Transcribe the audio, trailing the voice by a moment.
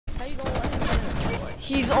How you gonna let him in?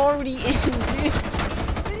 He's already in, dude.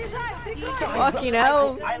 Fucking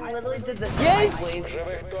hell. I literally did the Yes.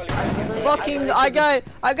 Fucking, I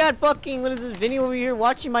got fucking, what is this, Vinny over here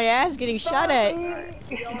watching my ass getting shot at.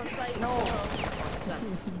 No.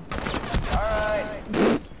 Alright.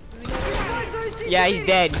 Yeah, he's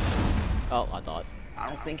dead. Oh, I thought. I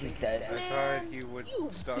don't think he's dead. I thought he would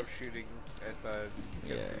stop shooting. I thought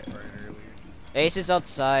he was firing earlier. Ace is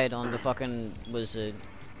outside on the fucking,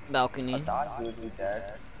 balcony. I thought he would be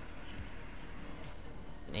dead.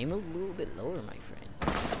 Aim a little bit lower, my friend.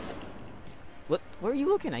 What? Where are you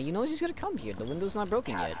looking at? You know he's just gonna come here. The window's not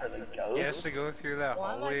broken yet. He has to go through that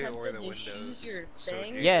Well, hallway or the to windows. shoot your So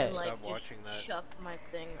thing Yeah. and, like, stop watching that. chuck my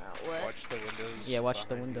thing out. What? Watch the windows. Yeah, watch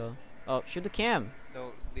the behind you. window. Oh, shoot the cam.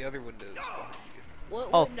 No, the other windows behind you. What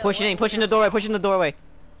Oh, window? pushing in, What pushing the window? doorway, pushing the doorway.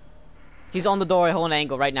 He's on the doorway, holding an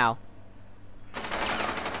angle right now.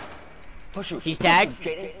 Push you. He's tagged.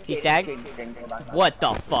 Jaden, He's Jaden, tagged. Jaden, go back. What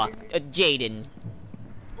the fuck? Jaden.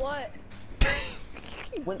 What?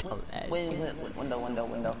 Window.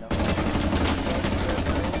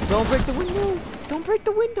 Don't break the window. Don't break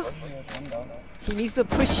the window. He needs to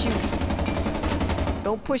push you.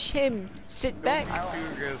 Don't push him. Sit back. Too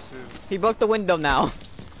aggressive. He broke the window now.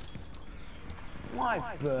 My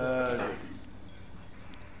bad.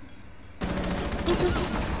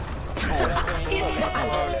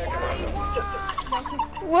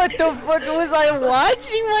 What the fuck was I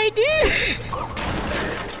watching, my dude?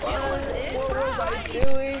 What was I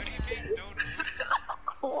doing?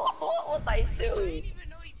 What was I doing?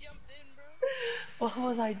 What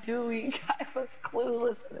was I doing? I was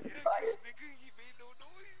clueless the entire.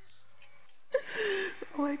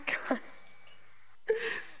 Oh my god.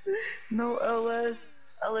 No, LS,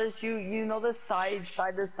 you know the side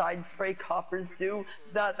spray coppers do.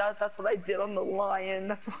 That's what I did on the lion.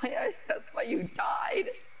 That's why you died.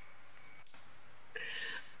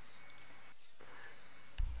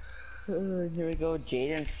 Here we go,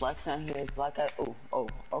 Jaden flex on his black eye. Oh,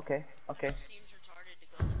 okay. Seems retarded to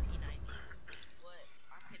go to P90. What?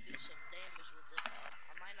 I could do some damage with this help.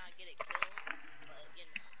 I might not get it killed, but you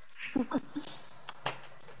know.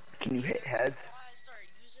 Can you hit heads? Why I started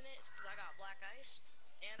using it is because I got black ice,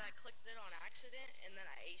 and I clicked it on accident, and then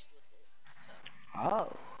I aced with it. So.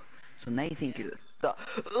 Oh, so now you think you're stuck.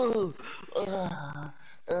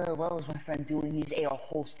 What was my friend doing? He ate a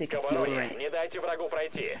whole stick of deodorant. Не дайте врагу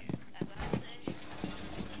пройти. As I say,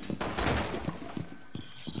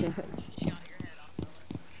 shot your head off the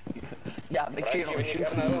list. Yeah, make sure you don't shoot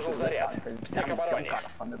обнаружил заряд. Jump out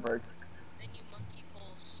of Thunderbird. Then you monkey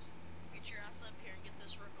pulse. Get your ass up here and get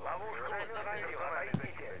this record.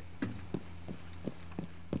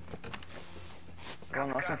 Well,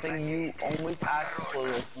 no, something you only pass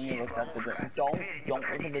clueless when you look at the drone. Don't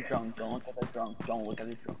look at the drone. Don't look at the drone. Don't look at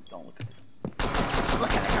the drone. Don't look at the drone.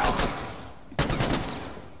 Look at the drone.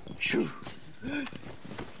 Shoot.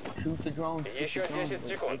 Shoot the drone. Еще 10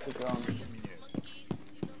 секунд. Shoot the drone.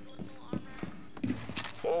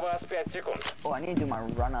 У вас 5 секунд. Oh, I need to do my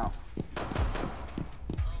run out.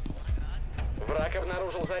 Враг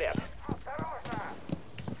обнаружил заряд.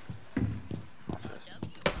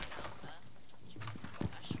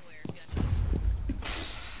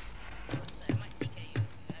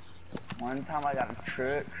 One time I got a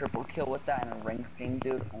triple kill with that in a ring thing,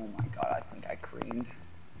 dude. Oh my god, I think I creamed.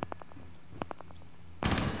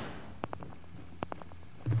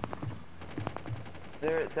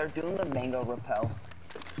 They're doing the mango repel.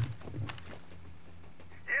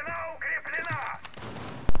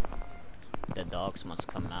 The dogs must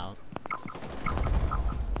come out.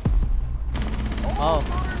 Oh.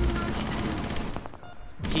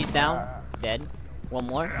 She's down. Dead. One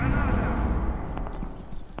more.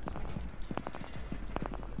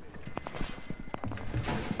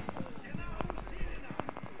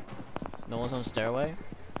 No one's on the stairway?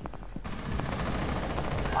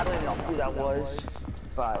 I don't even know who that was,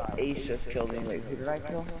 but Ace just killed me. Wait, who did I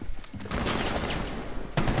kill?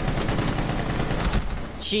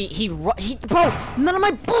 Bro, none of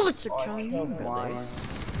my bullets are killing you,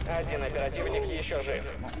 brothers. Один оперативник еще жив.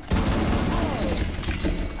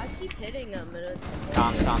 I keep hitting him.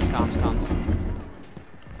 Comms.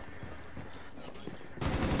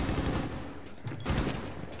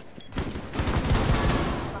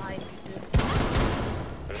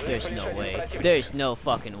 There's no way. There's no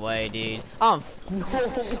fucking way, dude. No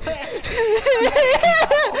way.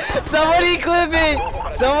 Somebody clip it!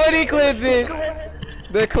 Somebody clip it!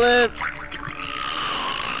 The clip!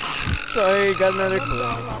 Sorry, got another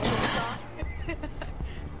clip.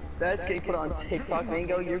 That's getting put on TikTok,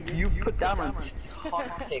 Mango. You put that on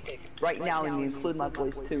TikTok right now, and you include my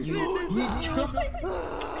voice too.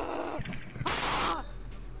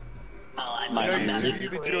 my Nice man. of you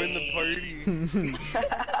to join the party.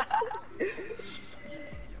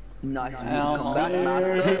 Nice of you to come back,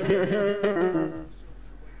 master.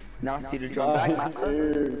 Nice of you to join back,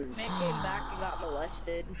 master. Man came back and got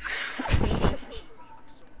molested.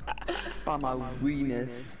 By my weenus.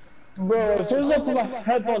 Bro, as soon as I put my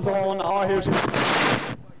headphones on, all I hear is.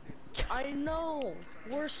 I know.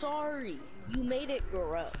 We're sorry. You made it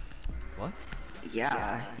grow up. What?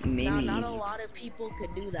 Yeah, you made Now, me. not a lot of people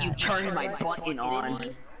could do that. You turned my Regardless button of on.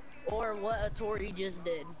 ability Or what Atori just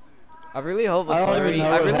did. I really hope I don't even Atori. know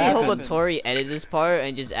I what really hope happened. Atori edit this part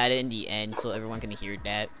and just add it in the end so everyone can hear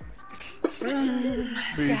that.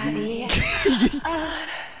 Daddy.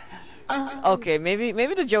 Okay, maybe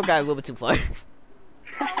the joke got a little bit too far.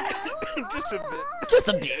 Just a bit. Just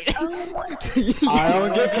a bit. I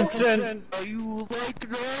don't get consent.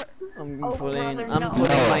 I'm putting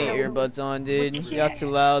my earbuds on, dude. You got too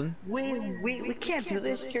loud. We can't do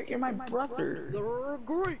this. You're my brother.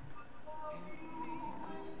 Great.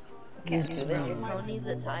 Can't do this. Tony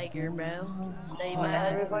the Tiger, bro. Stay Oh,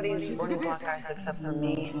 mad. everybody's running podcast except for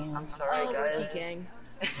me. I'm sorry, Oh, guys. T-Gang.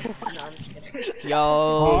 No, I'm just kidding.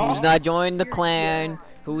 Yo, who's not joined the clan?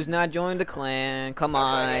 Who's not joined the clan? Come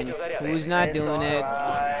on. Who's not doing it?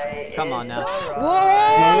 Come on now.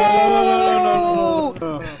 Whoa!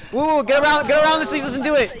 Whoa! Get around it so he doesn't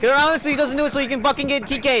do it. Get around it so he doesn't do it so he can fucking get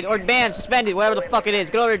TK'd or banned, suspended, whatever the fuck it is.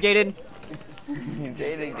 Get over here, Jaden.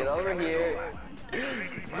 Jaden, get over here.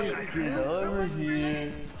 Get over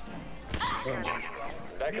here.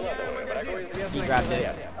 He grabbed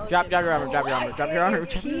it. Drop your armor. Drop your armor.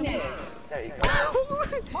 There you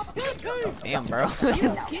go. Damn, bro.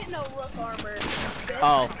 Get no rook armor.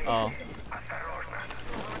 Oh.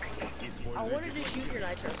 I wanted to shoot your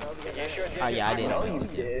nitro though. Oh yeah, I didn't No, know you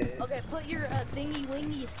to. did. Okay, put your thingy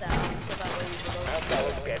wingy style so that way you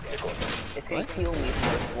can It's gonna kill me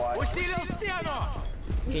first, watch.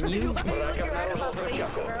 Can you? Put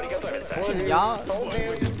your Y'all? other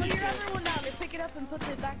one down and pick it up and put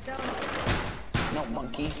it back down. No,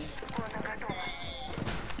 monkey.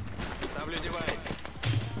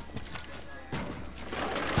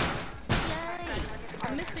 Yay!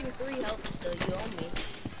 I'm missing 3 health still, you owe me.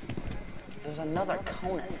 There's another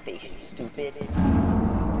Kona station, stupid.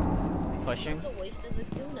 Pushing. It's a waste of the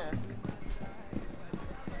tuna.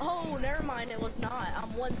 Oh, never mind, it was not.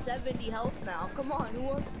 I'm 170 health now. Come on, who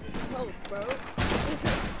wants this smoke, bro?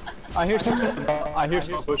 I hear something. I hear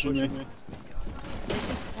someone pushing me. They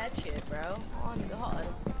can catch it, bro. Oh god.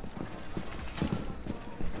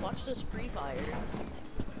 Watch this free fire.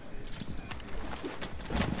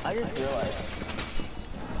 I just realized.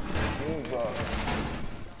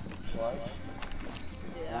 What?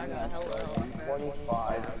 Yeah, I got hella health, bro.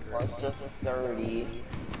 45 plus just 30.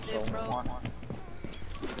 So Dude, bro. 1.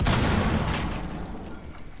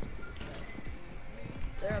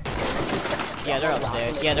 They're upstairs. Yeah, they're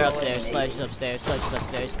upstairs. Yeah, they're upstairs. Sledge's upstairs. Sledge's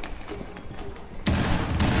upstairs.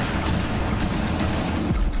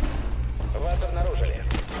 Вас обнаружили.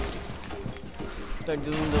 They're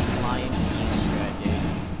doing the flying piece strat, dude.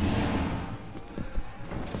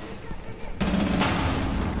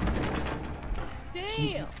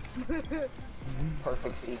 Damn!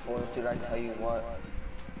 Perfect C4, dude, I tell you what.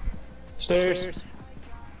 Stairs.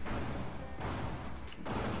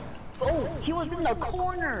 Oh, he was in the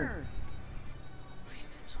corner! Please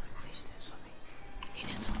dance on me. He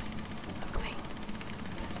dance on me. I'm clean.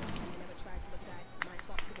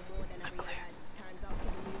 I'm clear.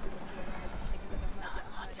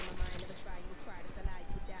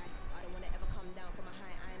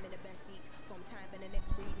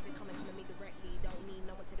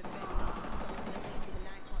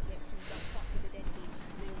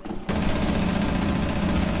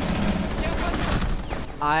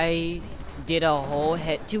 I did a whole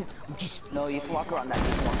head, dude. Just No, you can walk around that. You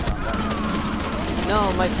can walk around that.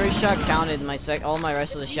 no. My first shot counted. All the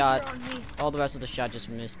rest of the shot just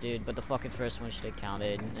missed, dude. But the fucking first one should have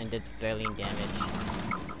counted and did barely any damage.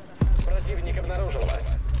 Противник обнаружил вас.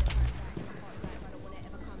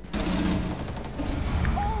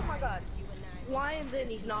 Oh my god. Lion's in,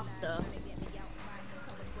 he's knocked up.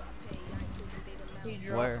 He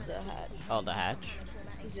dropped Where? the hatch. Oh, the hatch.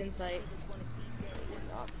 He's inside.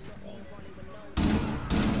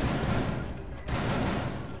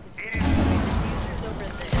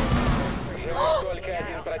 Только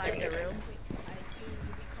один противник.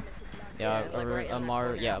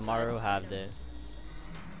 Yeah, Amaru have it.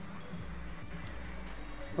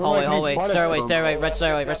 Hallway, stairway, red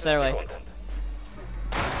stairway.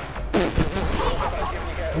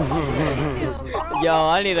 Yo,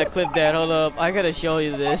 I need to clip that, hold up. I gotta show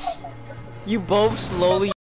you this. You both slowly